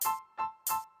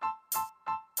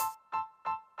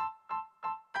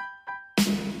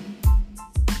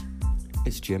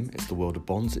It's Jim, it's the World of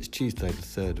Bonds. It's Tuesday the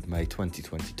 3rd of May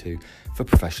 2022 for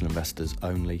professional investors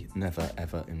only, never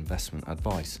ever investment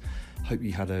advice. Hope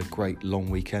you had a great long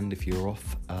weekend if you're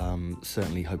off.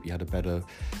 Certainly hope you had a better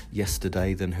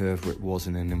yesterday than whoever it was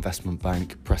in an investment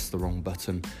bank pressed the wrong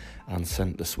button and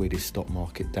sent the Swedish stock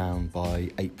market down by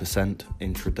 8%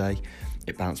 intraday.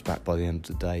 It bounced back by the end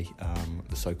of the day.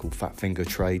 The so-called fat finger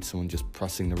trade, someone just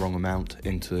pressing the wrong amount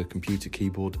into a computer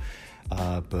keyboard,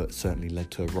 but certainly led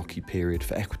to a rocky period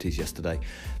for equities yesterday.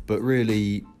 But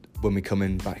really, when we come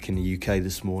in back in the UK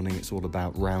this morning, it's all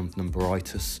about round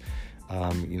numberitis.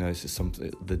 This is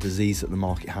something, the disease that the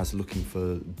market has, looking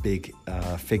for big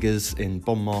figures in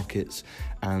bond markets.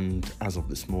 And as of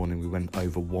this morning, we went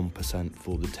over 1%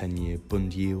 for the 10-year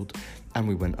bond yield, and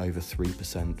we went over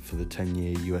 3% for the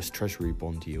 10-year US Treasury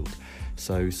bond yield.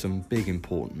 So some big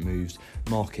important moves.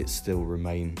 Markets still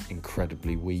remain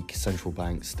incredibly weak. Central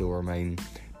banks still remain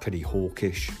pretty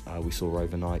hawkish. We saw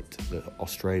overnight that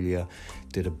Australia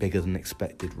did a bigger than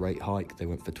expected rate hike. They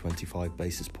went for 25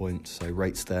 basis points. So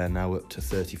rates there now up to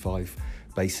 35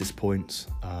 basis points.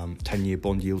 10-year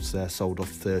bond yields there sold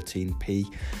off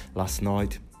 13p last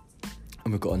night.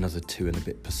 And we've got another 2 and a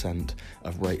bit %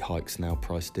 of rate hikes now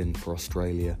priced in for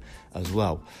Australia as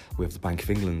well. We have the Bank of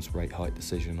England's rate hike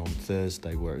decision on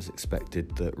Thursday, where it's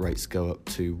expected that rates go up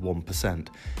to 1%. And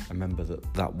remember that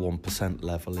 1%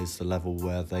 level is the level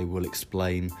where they will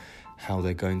explain how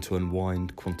they're going to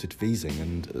unwind quantitative easing,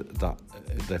 and that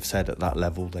they've said at that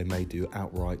level they may do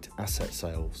outright asset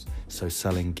sales. So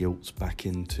selling gilts back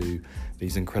into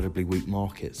these incredibly weak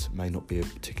markets may not be a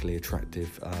particularly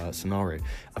attractive scenario.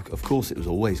 Of course, it was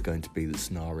always going to be the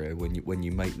scenario when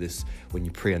you make this, when you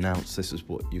pre-announce this is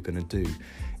what you're going to do.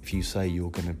 If you say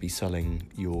you're going to be selling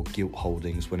your gilt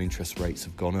holdings when interest rates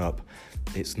have gone up,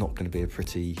 it's not going to be a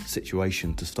pretty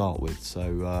situation to start with.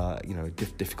 So,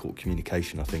 difficult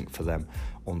communication, I think, for them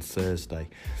on Thursday.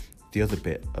 The other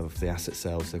bit of the asset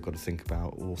sales they've got to think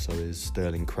about also is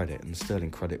sterling credit. And the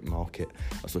sterling credit market,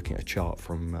 I was looking at a chart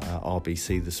from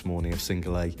RBC this morning of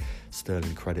single A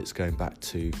sterling credits going back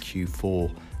to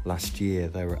Q4 last year.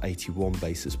 They were at 81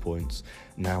 basis points,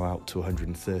 now out to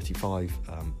 135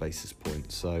 basis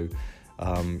points. So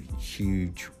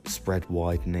huge spread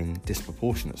widening,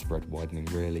 disproportionate spread widening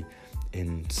really,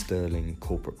 in sterling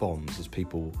corporate bonds, as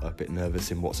people are a bit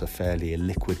nervous in what's a fairly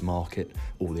illiquid market.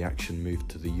 All the action moved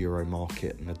to the euro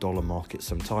market and the dollar market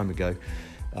some time ago,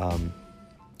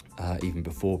 even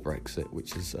before Brexit,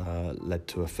 which has led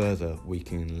to a further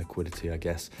weakening in liquidity, I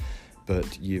guess.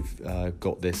 But you've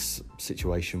got this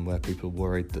situation where people are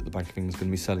worried that the Bank of England is going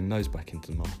to be selling those back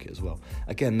into the market as well.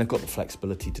 Again, they've got the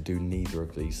flexibility to do neither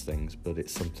of these things, but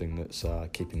it's something that's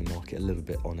keeping the market a little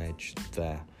bit on edge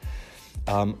there.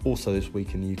 Also this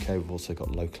week in the UK, we've also got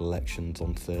local elections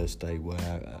on Thursday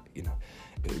where,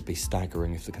 it would be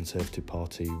staggering if the Conservative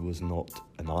Party was not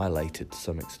annihilated to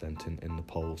some extent in the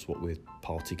polls, what with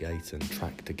Partygate and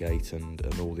Tractorgate and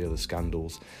all the other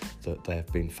scandals that they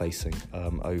have been facing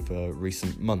over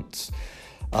recent months.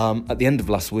 At the end of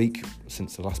last week,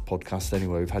 since the last podcast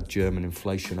anyway, we've had German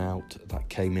inflation out. That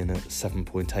came in at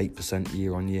 7.8%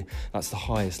 year on year. That's the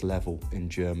highest level in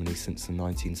Germany since the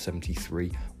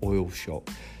 1973 oil shock.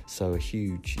 So a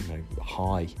huge,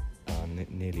 high,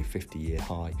 nearly 50-year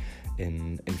high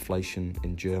in inflation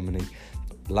in Germany.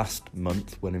 Last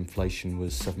month, when inflation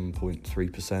was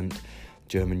 7.3%,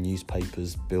 German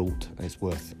newspapers built, and it's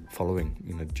worth following,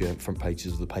 front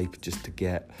pages of the paper just to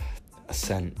get a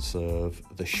sense of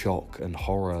the shock and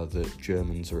horror that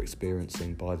Germans are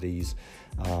experiencing by these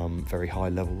very high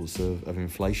levels of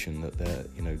inflation that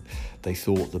they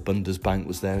thought the Bundesbank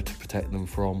was there to protect them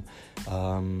from,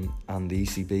 and the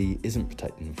ECB isn't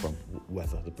protecting them from.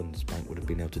 Whether the Bundesbank would have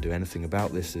been able to do anything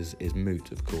about this is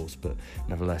moot, of course, but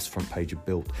nevertheless, front page of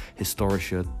Bild,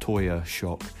 historische teuer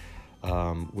shock,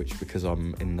 which, because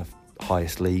I'm in the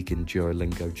highest league in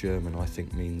Duolingo German, I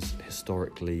think means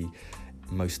historically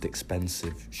most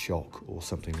expensive shock or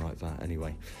something like that.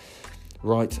 Anyway,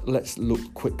 right, let's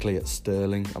look quickly at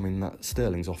sterling. I mean, that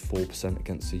sterling's off 4%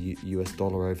 against the US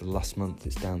dollar over the last month.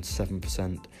 It's down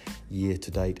 7% year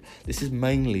to date. This is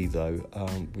mainly, though,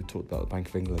 we've talked about the Bank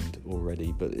of England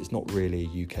already, but it's not really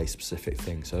a UK specific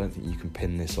thing, so I don't think you can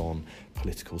pin this on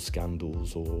political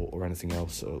scandals or anything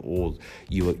else, or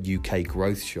UK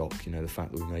growth shock, the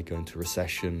fact that we may go into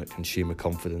recession, that consumer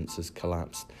confidence has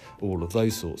collapsed, all of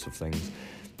those sorts of things.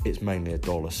 It's mainly a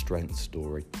dollar strength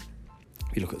story.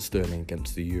 If you look at sterling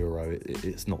against the euro,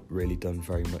 it's not really done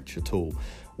very much at all.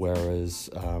 whereas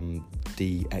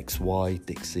DXY,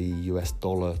 Dixie US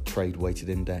dollar trade weighted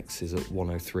index is at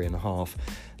 103.5.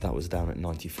 That was down at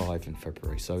 95 in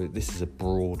February. So this is a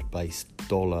broad-based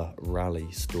dollar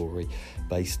rally story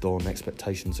based on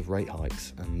expectations of rate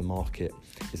hikes, and the market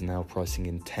is now pricing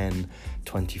in 10,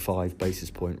 25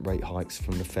 basis point rate hikes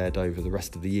from the Fed over the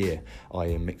rest of the year,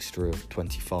 i.e. a mixture of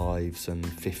 25s and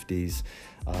 50s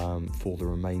for the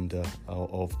remainder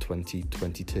of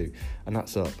 2022. And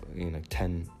that's up,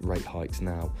 10 rate hikes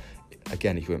now.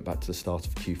 Again, if you went back to the start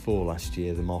of Q4 last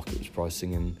year, the market was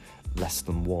pricing in less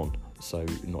than 1. So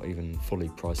not even fully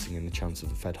pricing in the chance of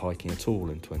the Fed hiking at all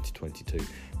in 2022.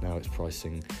 Now it's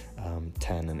pricing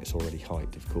 10, and it's already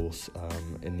hiked, of course,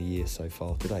 in the year so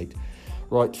far to date.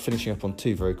 Right, finishing up on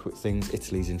two very quick things.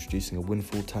 Italy's introducing a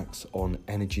windfall tax on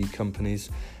energy companies,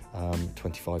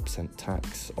 25%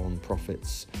 tax on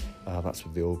profits. That's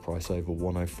with the oil price over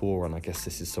 104, and I guess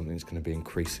this is something that's going to be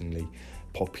increasingly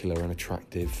popular and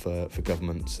attractive for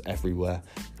governments everywhere,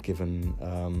 given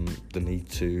the need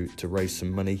to raise some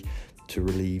money to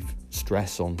relieve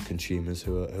stress on consumers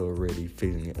who are really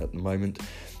feeling it at the moment.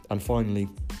 And finally,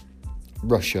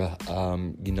 Russia,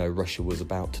 Russia was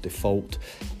about to default.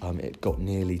 It got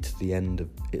nearly to the end of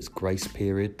its grace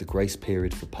period. The grace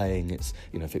period for paying its,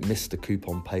 if it missed the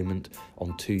coupon payment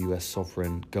on 2 US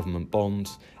sovereign government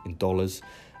bonds in dollars,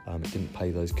 it didn't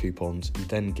pay those coupons. You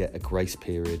then get a grace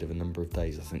period of a number of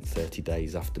days, I think 30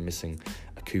 days after missing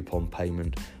a coupon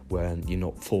payment, when you're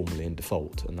not formally in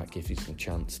default, and that gives you some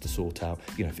chance to sort out,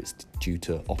 if it's due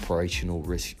to operational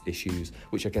risk issues,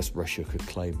 which I guess Russia could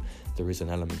claim there is an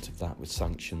element of that with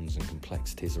sanctions and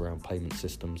complexities around payment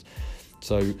systems.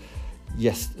 So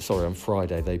on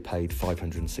Friday they paid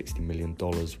 $560 million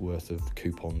worth of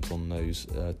coupons on those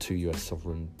 2 US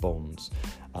sovereign bonds,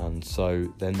 and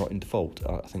so they're not in default.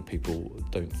 I think people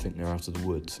don't think they're out of the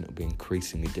woods, and it'll be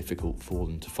increasingly difficult for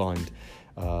them to find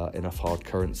enough hard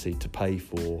currency to pay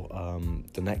for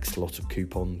the next lot of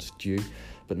coupons due.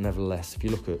 But nevertheless, if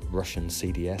you look at Russian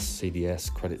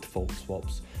CDS credit default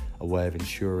swaps, a way of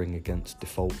insuring against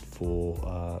default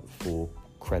for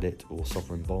credit or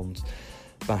sovereign bonds,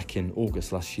 back in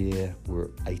August last year were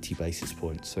at 80 basis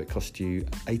points. So it cost you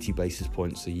 80 basis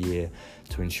points a year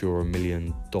to insure $1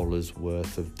 million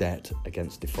worth of debt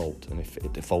against default. And if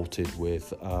it defaulted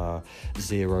with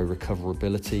zero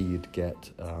recoverability, you'd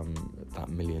get that $1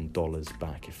 million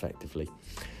back effectively.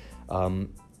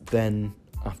 Then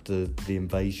after the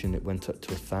invasion, it went up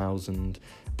to 1,000,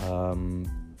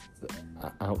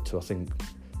 out to, I think,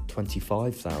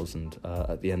 25,000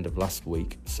 at the end of last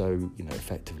week. So,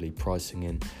 effectively pricing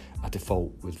in a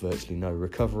default with virtually no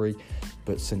recovery.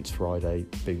 But since Friday,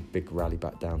 big rally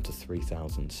back down to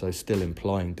 3,000. So still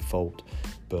implying default,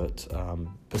 but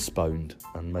postponed,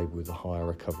 and maybe with a higher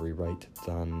recovery rate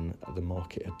than the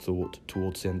market had thought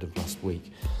towards the end of last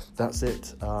week. That's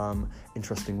it.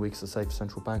 Interesting week, as I say, for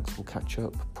central banks. We'll catch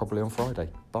up probably on Friday.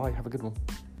 Bye. Have a good one.